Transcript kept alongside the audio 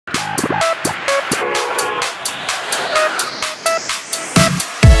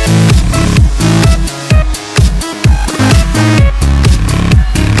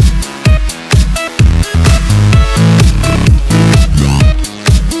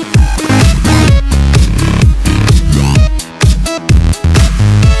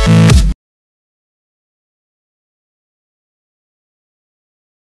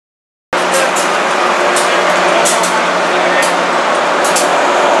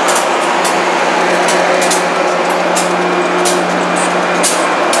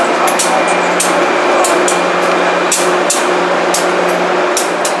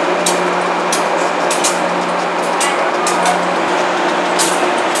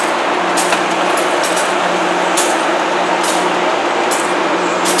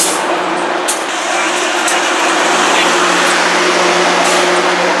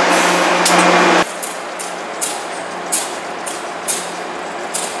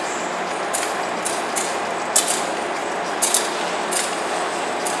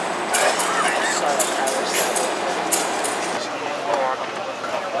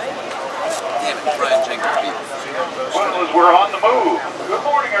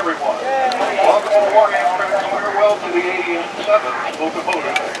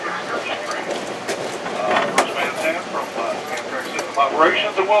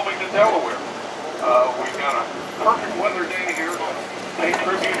Wilmington, Delaware. We've got a perfect weather day here to pay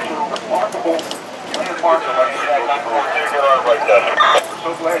tribute to a remarkable landmark of our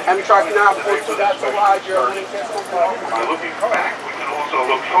so glad Amtrak now puts to that slide your by looking back, we can also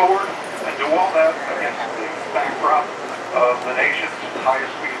look forward and do all that against the backdrop of the nation's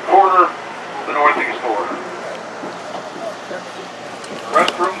highest speed corridor, the Northeast corridor.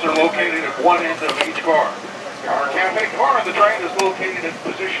 Restrooms are located at one end of each car. Our cafe car on the train is located in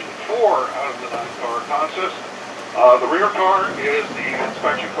position 4 out of the 9-car consist. The rear car is the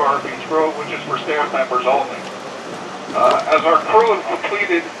inspection car at Beech Grove, which is for staff members only. As our crew have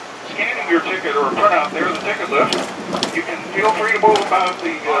completed scanning your ticket or a printout there, the ticket list, you can feel free to move about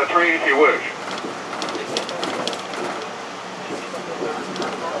the train if you wish.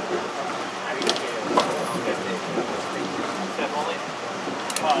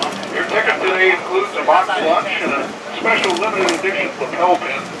 Your ticket today includes a box lunch and a special limited edition lapel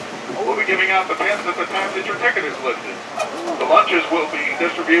pin. We'll be giving out the pins at the time that your ticket is lifted. The lunches will be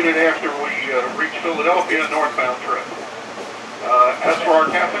distributed after we reach Philadelphia northbound trip. As for our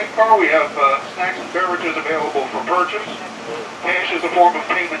cafe car, we have snacks and beverages available for purchase. Cash as a form of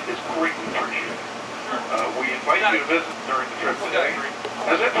payment is greatly appreciated. We invite you to visit during the trip today.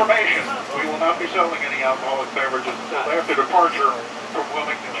 As information, we will not be selling any alcoholic beverages until after departure from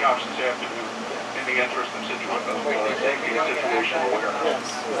Wilmington shops this afternoon, in the interest of safety and situational awareness.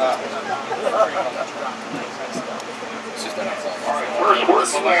 All right, first word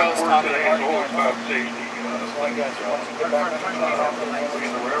and the last word today is always about safety. We in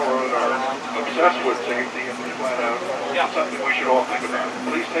the railroad are obsessed with safety, and we flat out it's something we should all think about.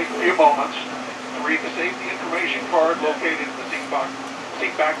 Please take a few moments to read the safety information card located in the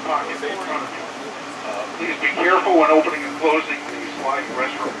seat back pocket in front of you. Please be careful when opening and closing the sliding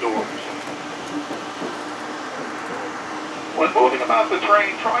restroom doors. When moving about the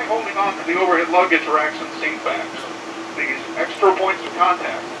train, try holding on to the overhead luggage racks and seat backs. These extra points of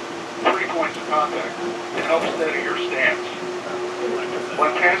contact, 3 points of contact, can help steady your stance.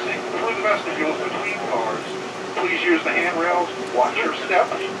 When passing through the vestibules between cars, please use the handrails, watch your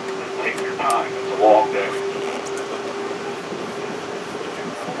steps, and take your time. It's a long day.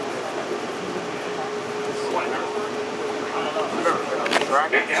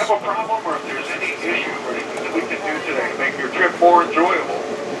 If you have a problem or if there's any issue or anything that we can do today to make your trip more enjoyable,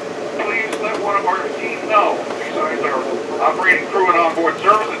 please let one of our team know. Besides our operating crew and onboard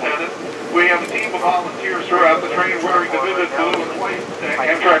service attendant, we have a team of volunteers throughout the train wearing the vivid blue and white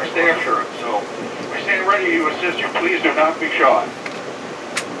Amtrak staff shirts. So we stand ready to assist you. Please do not be shy.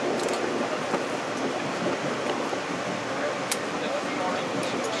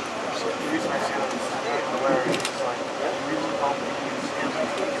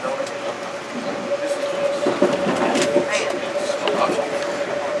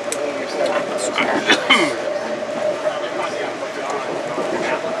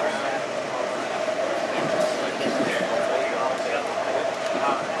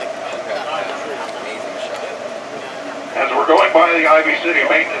 Going by the Ivy City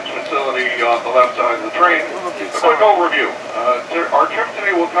maintenance facility on the left side of the train, a quick overview. Our trip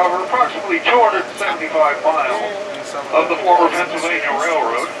today will cover approximately 275 miles of the former Pennsylvania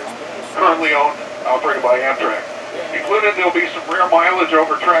Railroad, currently owned, operated by Amtrak. Included, there'll be some rare mileage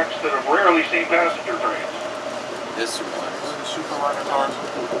over tracks that have rarely seen passenger trains. This Superliner. The Superliner cars.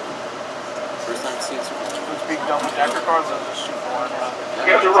 First time seeing Superliner. Those big double-decker cars are the Superliner.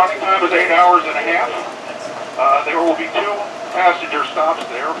 Scheduled running time is 8 hours and a half. There will be 2 passenger stops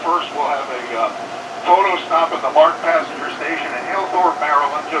there. First, we'll have a photo stop at the MARC passenger station in Halethorpe,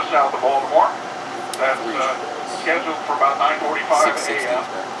 Maryland, just south of Baltimore. That's scheduled for about 9:45 a.m.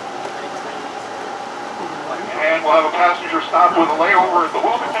 And we'll have a passenger stop with a layover at the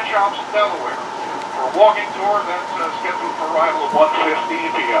Wilmington shops in Delaware. For a walking tour, that's scheduled for arrival at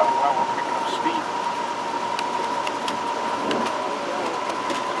 1:15 p.m.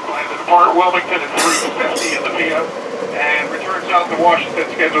 Plan to depart Wilmington at 3:50 in the p.m. and return south to Washington,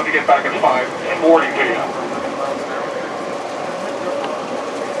 scheduled to get back at 5:40 p.m.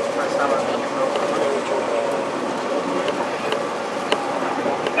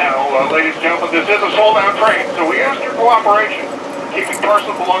 Now, ladies and gentlemen, this is a sold-out train, so we ask your cooperation in keeping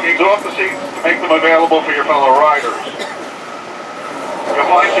personal belongings off the seats to make them available for your fellow riders. You'll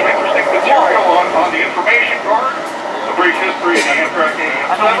find some interesting material on the information card, a brief history of the Amtrak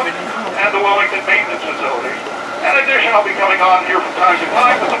AEM-7, and the Wilmington maintenance facility. In addition, I'll be coming on here from time to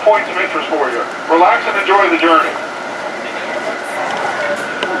time with some points of interest for you. Relax and enjoy the journey.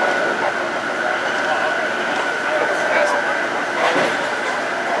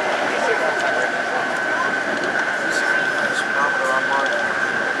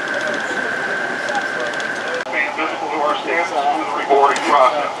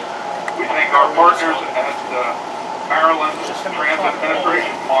 process. We thank our partners at Maryland Transit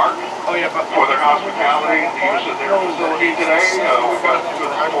Administration, Mark, for their hospitality and the use of their facility today. We've got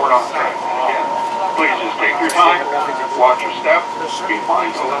good support on track. Again, please just take your time, watch your step, be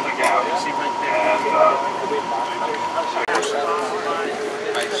mindful of the gap, and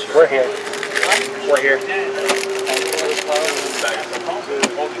we're here. We're here.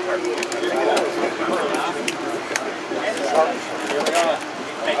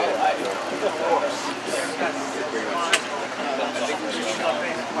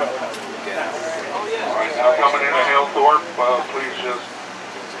 Alright, now coming into Halethorpe, please just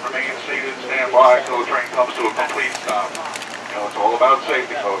remain seated, stand by until the train comes to a complete stop. You know, it's all about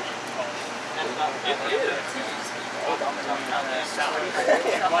safety, folks.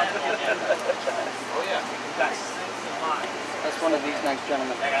 That's one of these nice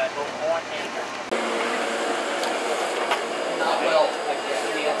gentlemen.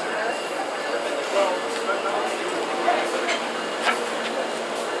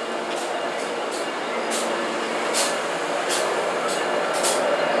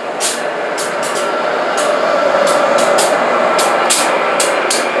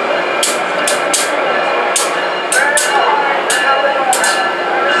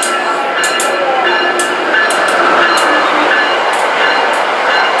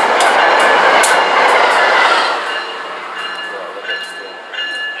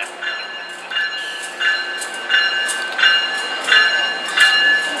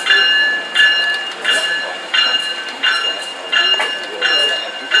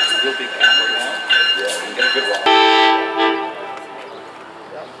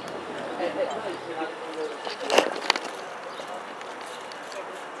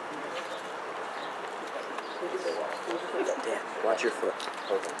 Watch your foot.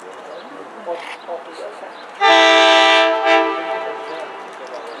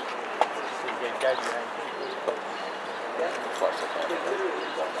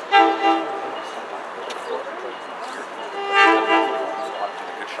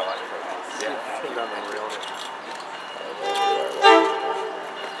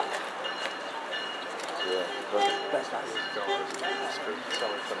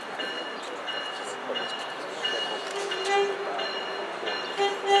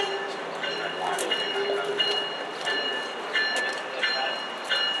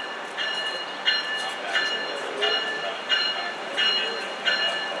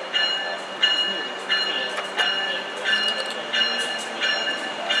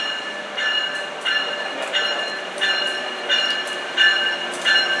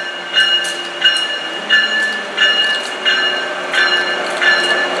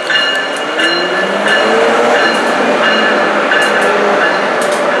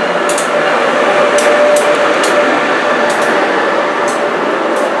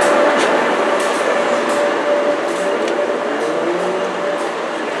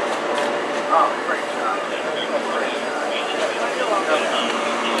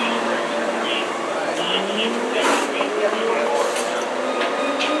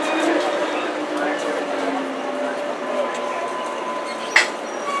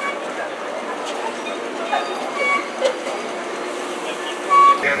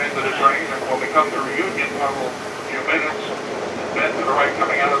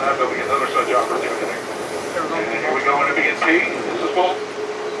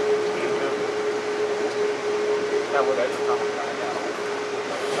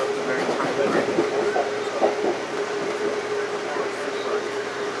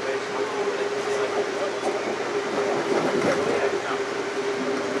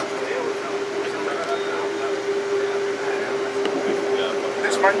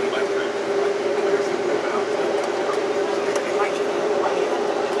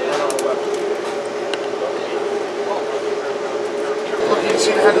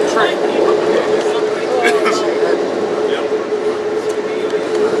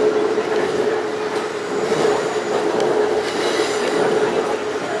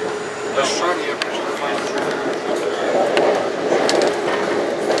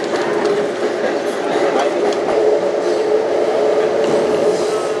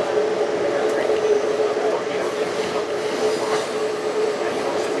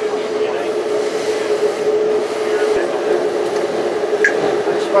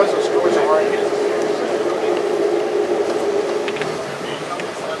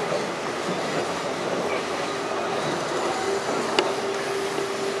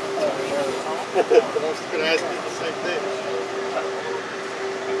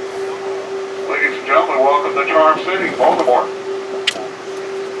 Ladies and gentlemen, welcome to Charm City, Baltimore.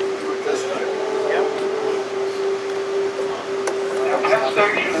 Now Penn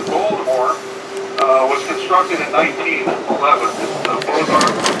Station in Baltimore was constructed in 1911. It's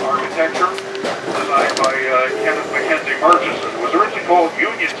Beaux-Arts architecture designed by Kenneth Mackenzie Murchison. It was originally called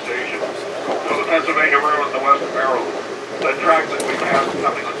Union Station, so the Pennsylvania Railroad in the west of Maryland. The track that we passed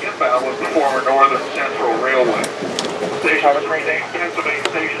coming on inbound was the former Northern Central Railway. The station was renamed Pennsylvania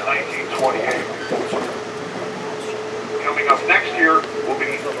Station in 1928. Coming up next year will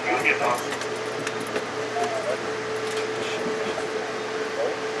be Union Tunnel.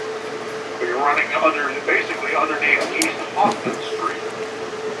 We're running basically underneath East Hoffman Street.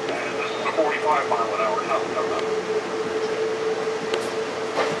 And this is a 45-mile-an-hour tunnel coming up.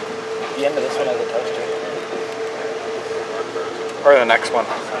 The end of this one has a toaster. Or the next one, I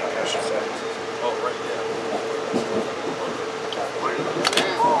should say. Oh, right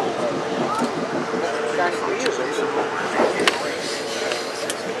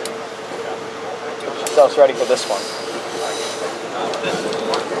So it's ready for this one.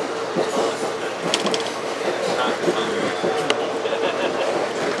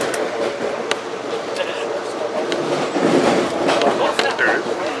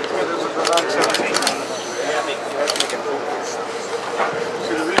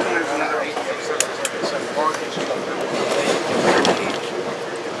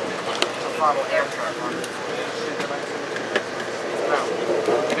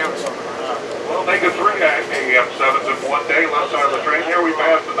 Well, make it 3 AEM-7s in one day. Left side of the train here, we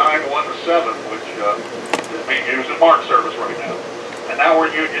passed the 917, which is being used in MARC service right now. And now we're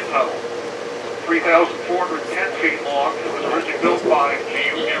in Union Tunnel. 3,410 feet long. It was originally built by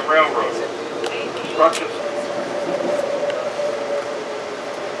the Union Railroad. Construction.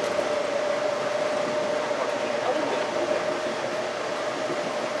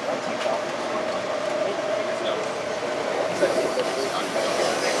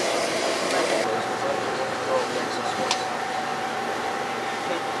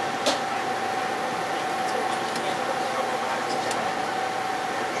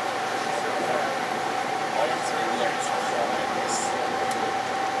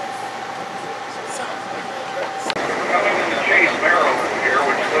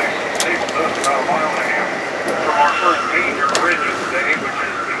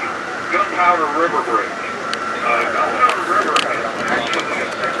 Gunpowder River Bridge. Gunpowder River is actually a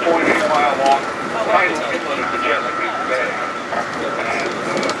 6.8-mile long tidal inlet of the Chesapeake Bay.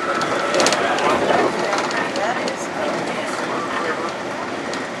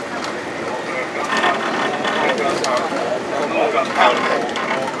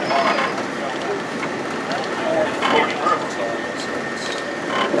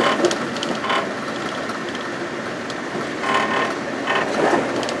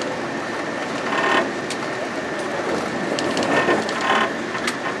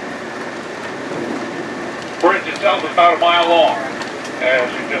 Bridge itself is about a mile long. As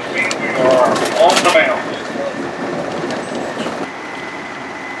you just seen, we are on the mountain.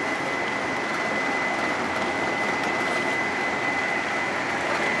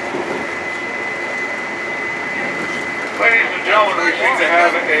 Ladies and gentlemen, we seem to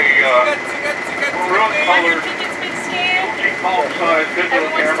have a maroon-colored palm-sized digital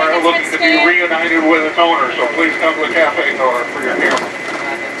camera looking to be reunited with its owner, so please come to the cafe car for your camera.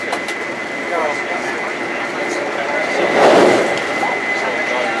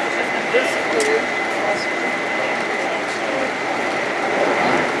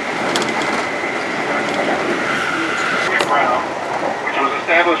 Which was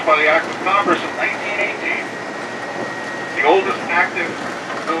established by the Act of Congress in 1918. The oldest active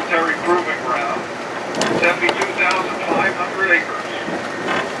military proving ground, 72,500 acres.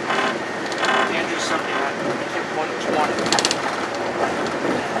 Andrew something like 120.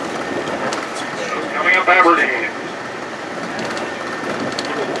 Coming up Aberdeen.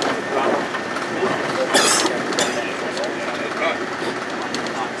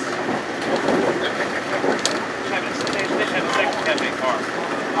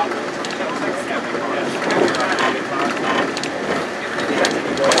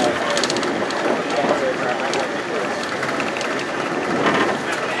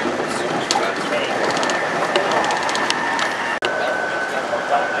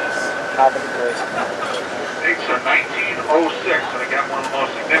 Dates are 1906, and again, one of the most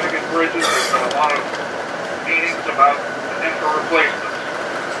significant bridges. There's been a lot of meetings about the need for replacements.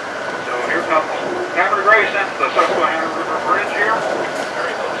 So here comes Captain Gray sent the Susquehanna River Bridge here.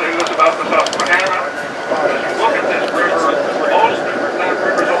 I'll say this about the Susquehanna. As you look at this river, most of that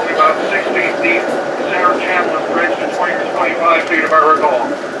river is only about 16 deep. Sarah Chambliss Bridge is 20 to 25 feet, if I recall.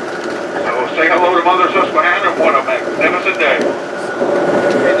 So say hello to Mother Susquehanna. What a magnificent day.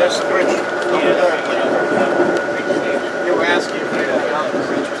 Hey, there's the bridge. You were asking for that.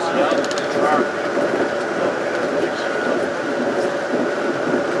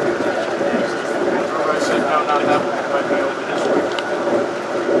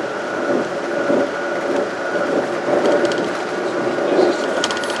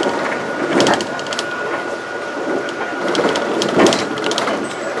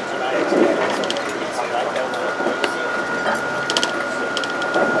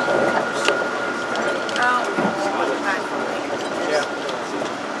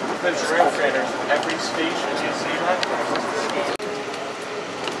 There's rail fanners at every station, you see that?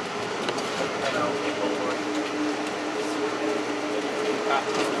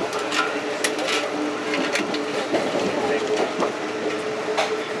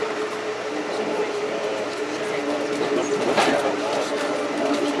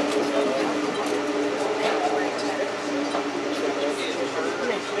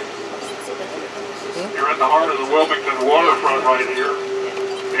 You're in the heart of the Wilmington waterfront right here.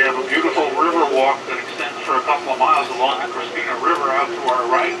 We have a beautiful river walk that extends for a couple of miles along the Christina River out to our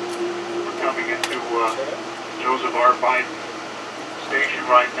right. We're coming into Joseph R. Biden Station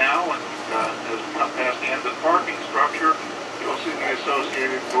right now, and as we come past the end of the parking structure, you'll see the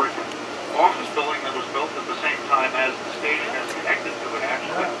associated brick office building that was built at the same time as the station is connected to it,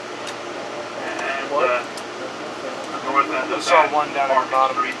 actually. And the north end of that one down at the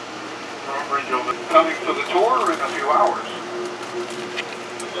bottom. Street bridge over. Coming for the tour in a few hours.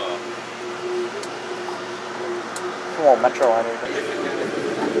 Come on, Metro line.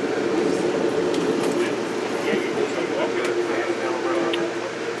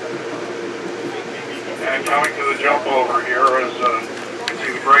 And coming to the jump over here is, you can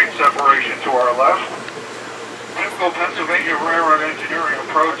see the grade separation to our left. Typical Pennsylvania Railroad engineering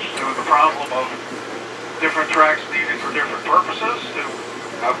approach to the problem of different tracks needed for different purposes, to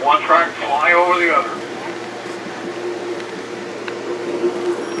have one track fly over the other.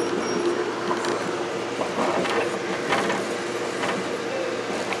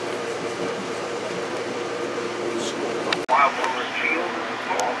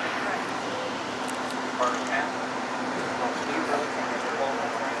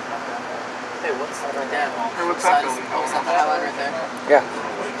 Hey, what's that right there? Hey, what's that building? Oh, is that the highline right there? Yeah.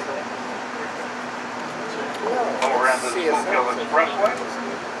 Lower end of the Spookville Expressway,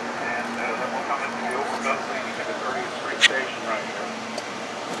 and then we'll come into the overbus leading to the 30th Street Station right here.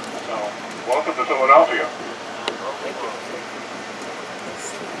 So, welcome to Philadelphia.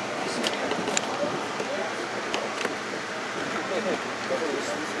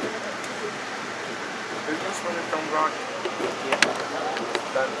 Is this where they filmed Rocky?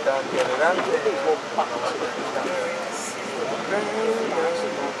 Dun, dun, dun, dun,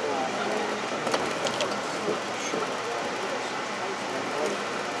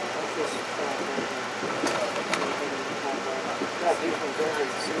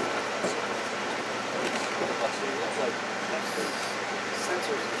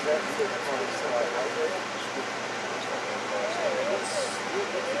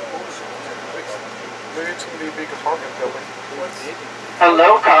 Maybe it's going to be a big apartment building.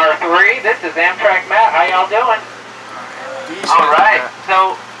 Hello, Car 3. This is Amtrak Matt. How y'all doing? All right.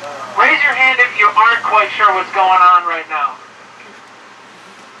 So, raise your hand if you aren't quite sure what's going on right now.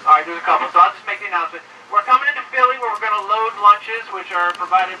 All right, there's a couple. So I'll just make the announcement. We're coming into Philly where we're going to load lunches, which are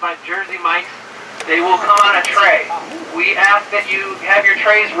provided by Jersey Mike's. They will come on a tray. We ask that you have your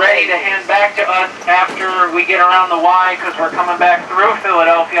trays ready to hand back to us after we get around the Y, because we're coming back through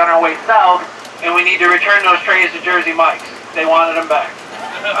Philadelphia on our way south, and we need to return those trays to Jersey Mike's. They wanted them back.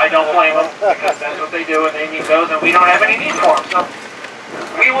 I don't blame them, because that's what they do, and they need those, and we don't have any need for them. So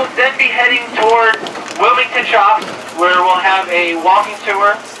we will then be heading toward Wilmington Shops, where we'll have a walking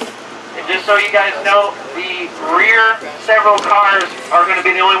tour. And just so you guys know, the rear several cars are going to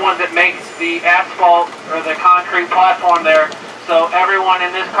be the only ones that make the asphalt or the concrete platform there. So everyone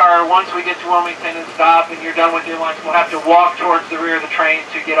in this car, once we get to Wilmington and stop and you're done with your lunch, will have to walk towards the rear of the train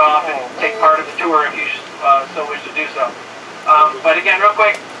to get off and take part of the tour if you so wish to do so. But again, real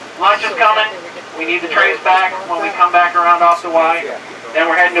quick, lunch is coming. We need the trays back when we come back around off the Y. Then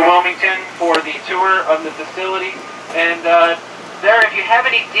we're heading to Wilmington for the tour of the facility. And there, if you have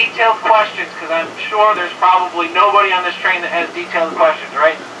any detailed questions, because I'm sure there's probably nobody on this train that has detailed questions,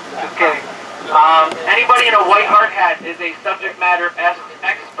 right? Just kidding. Anybody in a white hard hat is a subject matter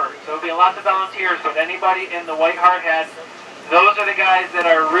expert. So there'll be lots of volunteers, but anybody in the white hard hat, those are the guys that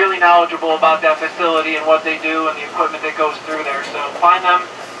are really knowledgeable about that facility and what they do and the equipment that goes through there. So find them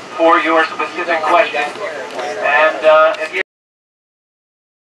for your specific questions.